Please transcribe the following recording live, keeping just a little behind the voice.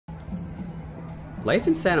Life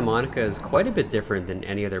in Santa Monica is quite a bit different than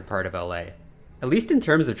any other part of LA. At least in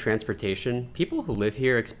terms of transportation, people who live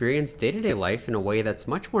here experience day-to-day life in a way that's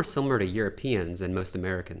much more similar to Europeans than most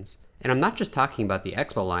Americans. And I'm not just talking about the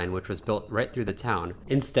Expo line, which was built right through the town.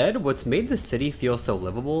 Instead, what's made the city feel so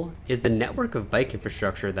livable is the network of bike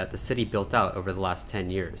infrastructure that the city built out over the last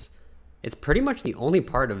 10 years. It's pretty much the only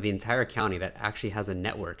part of the entire county that actually has a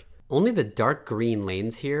network. Only the dark green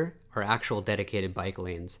lanes here are actual dedicated bike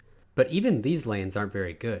lanes. But even these lanes aren't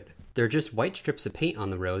very good. They're just white strips of paint on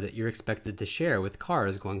the road that you're expected to share with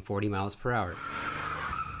cars going 40 miles per hour.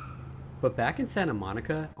 But back in Santa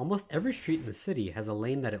Monica, almost every street in the city has a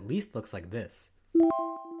lane that at least looks like this.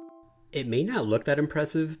 It may not look that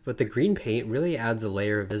impressive, but the green paint really adds a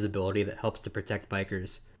layer of visibility that helps to protect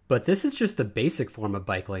bikers. But this is just the basic form of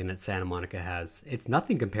bike lane that Santa Monica has. It's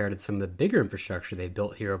nothing compared to some of the bigger infrastructure they've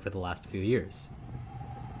built here over the last few years.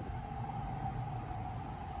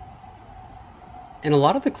 In a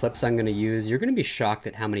lot of the clips I'm going to use, you're going to be shocked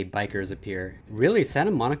at how many bikers appear. Really,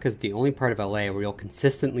 Santa Monica is the only part of LA where you'll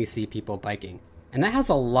consistently see people biking. And that has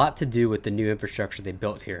a lot to do with the new infrastructure they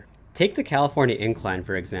built here. Take the California Incline,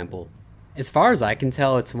 for example. As far as I can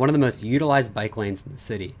tell, it's one of the most utilized bike lanes in the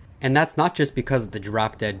city. And that's not just because of the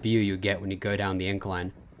drop-dead view you get when you go down the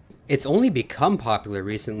incline. It's only become popular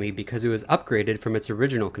recently because it was upgraded from its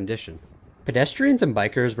original condition. Pedestrians and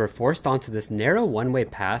bikers were forced onto this narrow one-way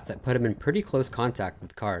path that put them in pretty close contact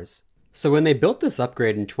with cars. So when they built this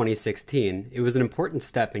upgrade in 2016, it was an important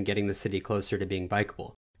step in getting the city closer to being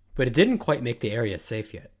bikeable. But it didn't quite make the area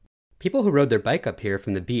safe yet. People who rode their bike up here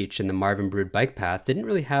from the beach and the Marvin Brood bike path didn't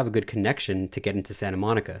really have a good connection to get into Santa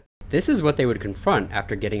Monica. This is what they would confront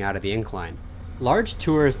after getting out of the incline. Large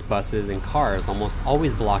tourist buses and cars almost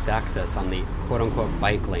always blocked access on the quote-unquote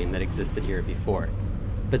bike lane that existed here before.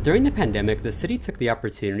 But during the pandemic, the city took the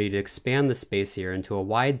opportunity to expand the space here into a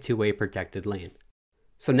wide two-way protected lane.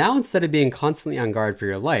 So now instead of being constantly on guard for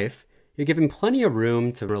your life, you're given plenty of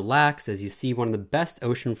room to relax as you see one of the best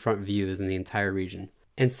oceanfront views in the entire region.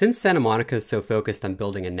 And since Santa Monica is so focused on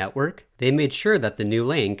building a network, they made sure that the new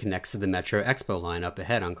lane connects to the Metro Expo line up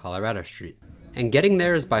ahead on Colorado Street. And getting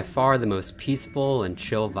there is by far the most peaceful and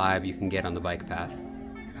chill vibe you can get on the bike path.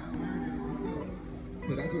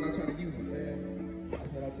 So that's what I try to use.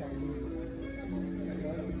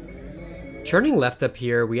 Turning left up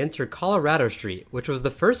here, we enter Colorado Street, which was the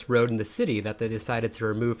first road in the city that they decided to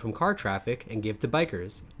remove from car traffic and give to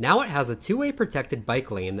bikers. Now it has a two-way protected bike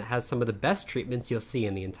lane that has some of the best treatments you'll see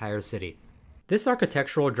in the entire city. This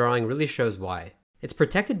architectural drawing really shows why. It's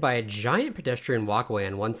protected by a giant pedestrian walkway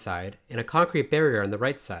on one side and a concrete barrier on the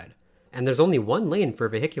right side. And there's only one lane for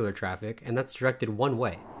vehicular traffic, and that's directed one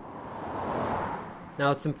way. Now,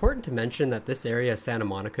 it's important to mention that this area of Santa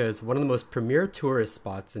Monica is one of the most premier tourist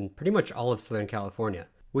spots in pretty much all of Southern California,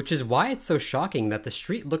 which is why it's so shocking that the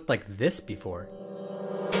street looked like this before.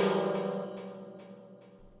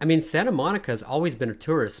 I mean, Santa Monica has always been a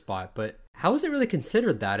tourist spot, but how is it really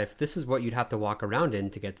considered that if this is what you'd have to walk around in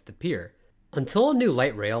to get to the pier? Until a new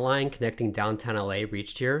light rail line connecting downtown LA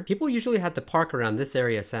reached here, people usually had to park around this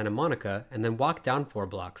area of Santa Monica and then walk down 4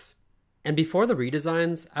 blocks. And before the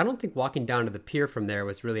redesigns, I don't think walking down to the pier from there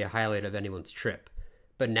was really a highlight of anyone's trip.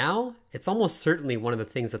 But now, it's almost certainly one of the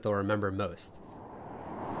things that they'll remember most.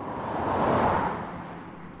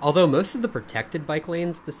 Although most of the protected bike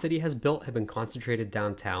lanes the city has built have been concentrated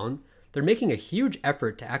downtown, they're making a huge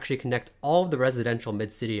effort to actually connect all of the residential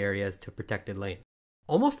mid-city areas to a protected lane.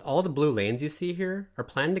 Almost all the blue lanes you see here are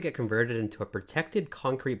planned to get converted into a protected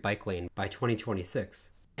concrete bike lane by 2026.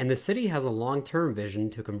 And the city has a long-term vision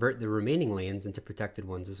to convert the remaining lanes into protected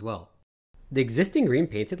ones as well. The existing green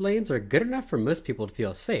painted lanes are good enough for most people to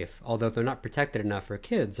feel safe, although they're not protected enough for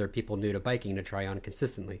kids or people new to biking to try on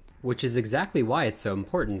consistently. Which is exactly why it's so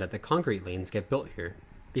important that the concrete lanes get built here.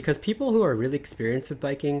 Because people who are really experienced with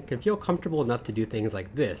biking can feel comfortable enough to do things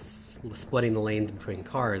like this, splitting the lanes between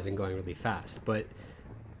cars and going really fast, but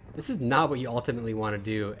this is not what you ultimately want to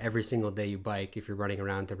do every single day you bike if you're running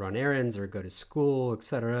around to run errands or go to school,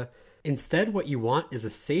 etc. Instead, what you want is a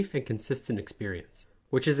safe and consistent experience,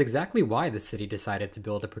 which is exactly why the city decided to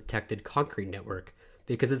build a protected concrete network,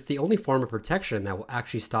 because it's the only form of protection that will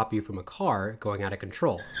actually stop you from a car going out of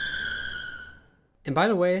control. And by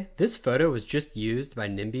the way, this photo was just used by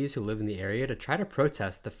NIMBYs who live in the area to try to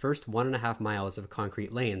protest the first 1.5 miles of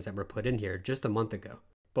concrete lanes that were put in here just a month ago.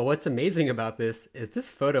 But what's amazing about this is this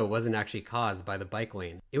photo wasn't actually caused by the bike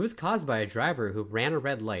lane. It was caused by a driver who ran a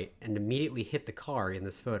red light and immediately hit the car in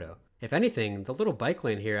this photo. If anything, the little bike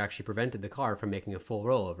lane here actually prevented the car from making a full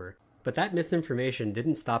rollover. But that misinformation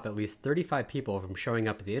didn't stop at least 35 people from showing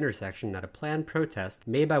up at the intersection at a planned protest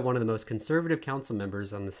made by one of the most conservative council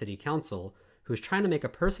members on the city council, who's trying to make a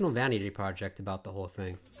personal vanity project about the whole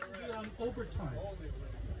thing. We're on overtime.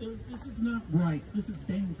 This is not right. This is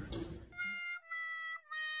dangerous.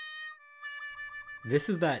 This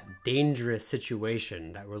is that dangerous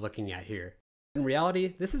situation that we're looking at here. In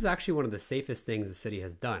reality, this is actually one of the safest things the city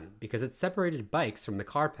has done, because it's separated bikes from the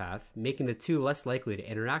car path, making the two less likely to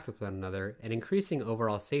interact with one another and increasing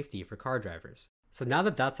overall safety for car drivers. So now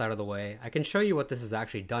that that's out of the way, I can show you what this has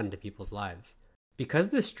actually done to people's lives. Because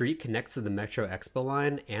this street connects to the Metro Expo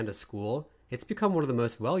line and a school, it's become one of the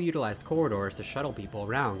most well-utilized corridors to shuttle people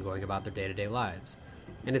around going about their day-to-day lives.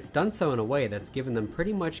 And it's done so in a way that's given them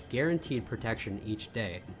pretty much guaranteed protection each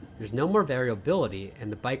day. There's no more variability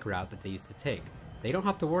in the bike route that they used to take. They don't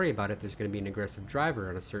have to worry about if there's going to be an aggressive driver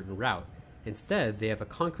on a certain route. Instead, they have a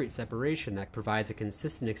concrete separation that provides a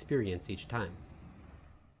consistent experience each time.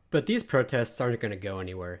 But these protests aren't going to go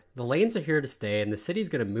anywhere. The lanes are here to stay, and the city's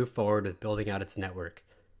going to move forward with building out its network.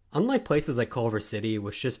 Unlike places like Culver City,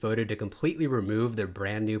 which just voted to completely remove their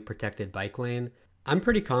brand new protected bike lane, I'm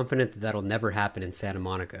pretty confident that that'll never happen in Santa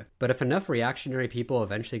Monica. But if enough reactionary people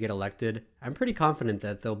eventually get elected, I'm pretty confident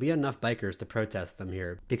that there'll be enough bikers to protest them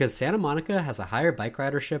here, because Santa Monica has a higher bike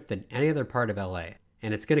ridership than any other part of LA,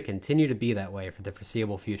 and it's going to continue to be that way for the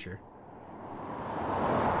foreseeable future.